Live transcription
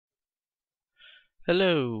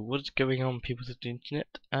Hello, what's going on, people of the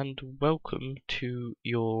internet, and welcome to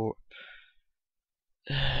your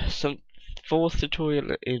fourth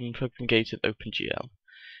tutorial in propagated OpenGL.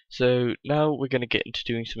 So now we're going to get into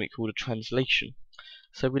doing something called a translation.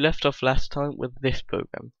 So we left off last time with this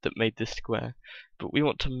program that made this square, but we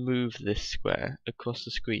want to move this square across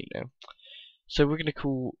the screen now. So we're going to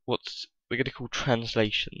call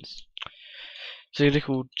translations. So we're going to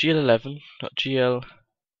call gl11.gl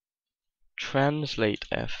translate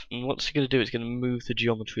f, and what's it going to do? It's going to move the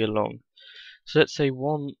geometry along. So let's say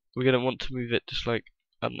one, we're going to want to move it just like,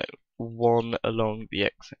 I don't know, one along the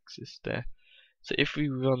x-axis there. So if we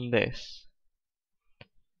run this,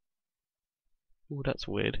 oh, that's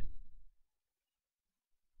weird.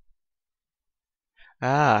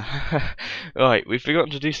 Ah, right, we've forgotten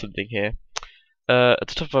to do something here. At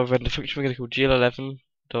the top of our render function, we're going to call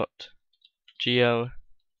gl11.gl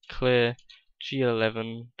clear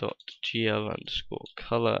gl11.gl underscore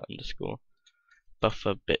color underscore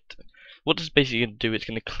buffer bit. What this is basically going to do, it's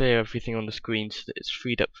going to clear everything on the screen so that it's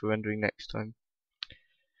freed up for rendering next time.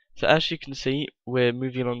 So as you can see, we're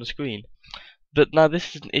moving along the screen. But now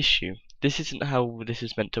this is an issue. This isn't how this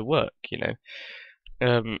is meant to work, you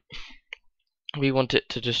know. We want it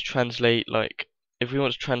to just translate, like, if we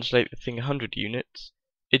want to translate the thing 100 units,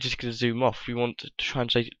 it's just going to zoom off. We want to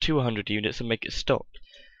translate it to 100 units and make it stop.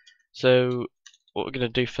 So what we're going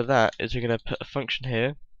to do for that is we're going to put a function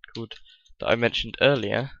here called, that I mentioned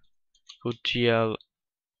earlier, called gl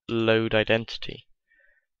load identity.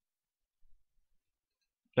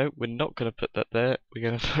 No, we're not going to put that there.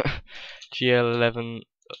 We're going to put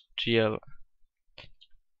gl11.gl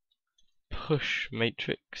push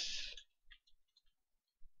matrix,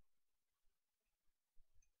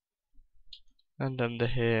 and under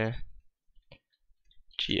here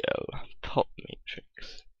gl pop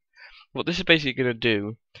matrix. What this is basically going to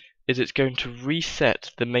do is it's going to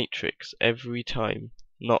reset the matrix every time,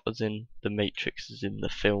 not as in the matrix as in the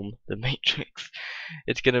film The Matrix.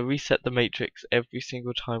 It's going to reset the matrix every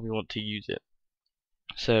single time we want to use it.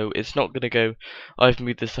 So it's not going to go, I've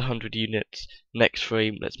moved this 100 units, next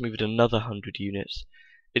frame let's move it another 100 units.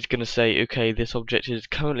 It's going to say, okay, this object is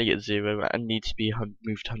currently at 0 and needs to be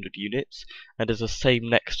moved 100 units, and as the same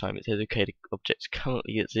next time it says, okay, the object's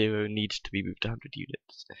currently at 0 and needs to be moved 100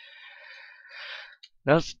 units.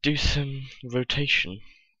 Now let's do some rotation.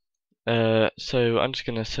 So I'm just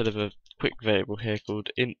going to set up a quick variable here called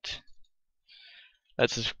int.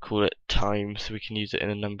 Let's just call it time so we can use it in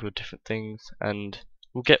a number of different things, and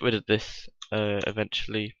we'll get rid of this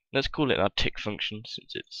eventually. Let's call it our tick function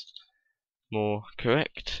since it's more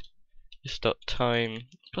correct. This dot time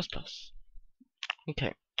plus plus.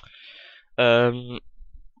 Okay.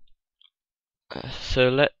 So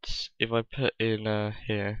let's, if I put in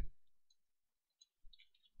here,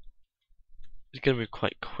 it's going to move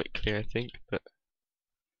quite quickly, I think, but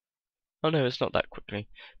oh no, it's not that quickly.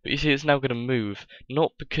 But you see, it's now going to move,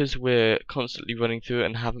 not because we're constantly running through it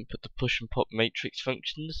and haven't put the push and pop matrix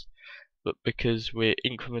functions, but because we're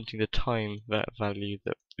incrementing the time that value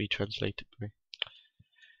that we translate it by.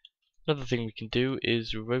 Another thing we can do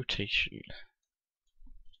is rotation.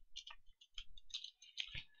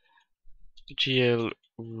 GL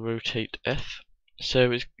rotate F. So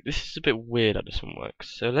this is a bit weird how this one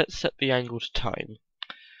works. So let's set the angle to time,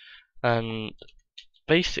 and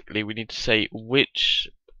basically we need to say which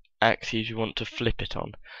axes you want to flip it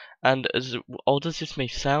on. And as odd as this may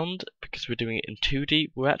sound, because we're doing it in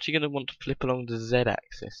 2D, we're actually going to want to flip along the Z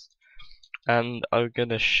axis. And I'm going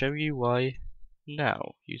to show you why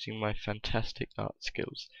now, using my fantastic art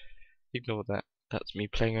skills. Ignore that, that's me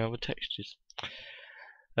playing around with textures.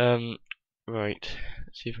 Right,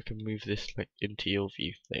 let's see if I can move this like into your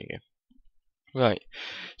view. There you go. Right,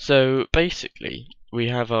 so basically we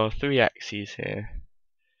have our three axes here.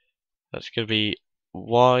 That's going to be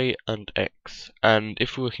Y and X, and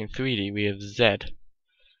if we're working 3D we have Z.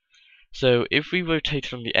 So if we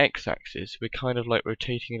rotate on the X axis, we're kind of like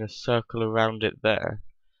rotating in a circle around it there,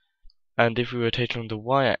 and if we rotate on the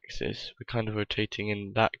Y axis, we're kind of rotating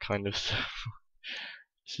in that kind of circle.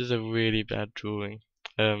 This is a really bad drawing.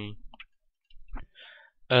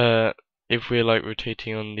 If we're like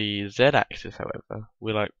rotating on the Z axis, however,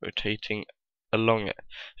 we're like rotating along it.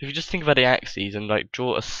 So if you just think about the axes and like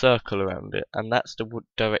draw a circle around it, and that's the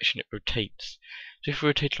direction it rotates. So if we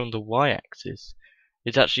rotate on the Y axis,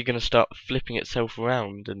 it's actually going to start flipping itself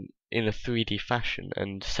around and in a 3D fashion,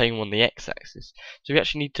 and same on the X axis. So we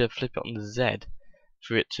actually need to flip it on the Z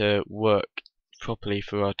for it to work properly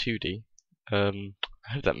for our 2D. I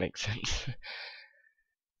hope that makes sense.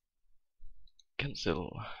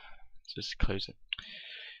 Cancel. Just close it.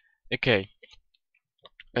 Okay.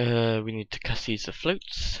 We need to cuss these the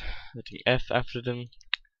floats, letting F after them,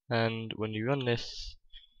 and when we run this,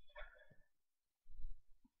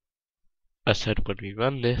 is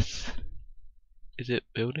it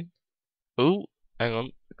building? Oh, hang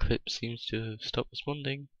on, the clip seems to have stopped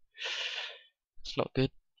responding. It's not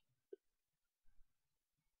good.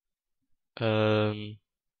 No,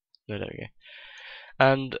 there we go.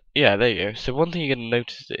 And yeah, there you go. So one thing you're going to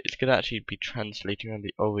notice is that it's going to actually be translating around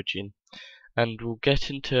the origin, and we'll get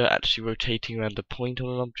into actually rotating around the point on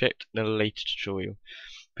an object in a later tutorial.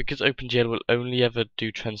 Because OpenGL will only ever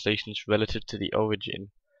do translations relative to the origin,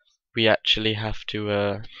 we actually have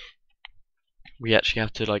to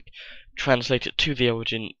like translate it to the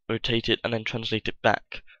origin, rotate it, and then translate it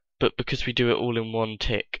back. But because we do it all in one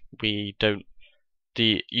tick, the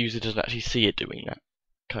user doesn't actually see it doing that,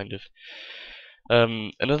 kind of.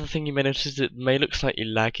 Another thing you may notice is it may look slightly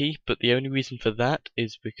laggy, but the only reason for that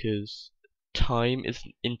is because time is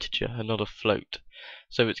an integer and not a float.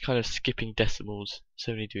 So it's kind of skipping decimals, it's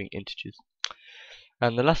only doing integers.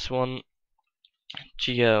 And the last one,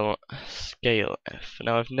 GL scale F.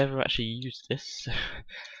 Now I've never actually used this, so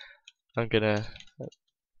I'm gonna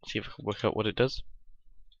see if I can work out what it does.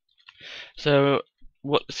 So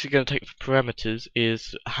what this is going to take for parameters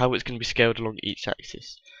is how it's going to be scaled along each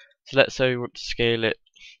axis. So let's say we want to scale it.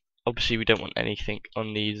 Obviously we don't want anything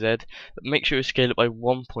on the Z, but make sure you scale it by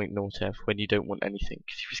 1.0f when you don't want anything,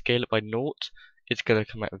 because if you scale it by 0, it's going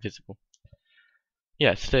to come out visible.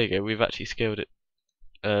 Yeah, so there you go, we've actually scaled it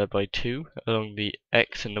by 2 along the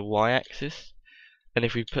X and the Y axis, and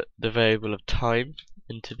if we put the variable of time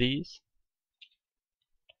into these,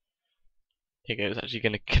 here you go, it's actually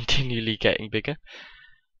going to continually getting bigger.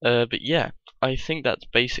 But yeah, I think that's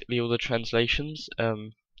basically all the translations. I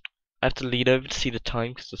have to lean over to see the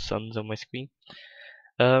time because the sun's on my screen.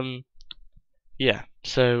 Yeah,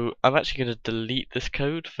 so I'm actually going to delete this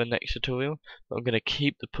code for next tutorial, but I'm going to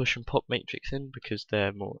keep the push and pop matrix in because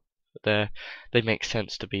they make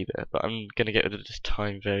sense to be there. But I'm going to get rid of this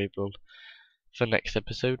time variable for next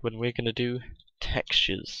episode when we're going to do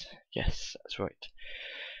textures. Yes, that's right.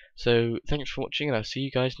 So thanks for watching, and I'll see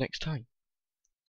you guys next time.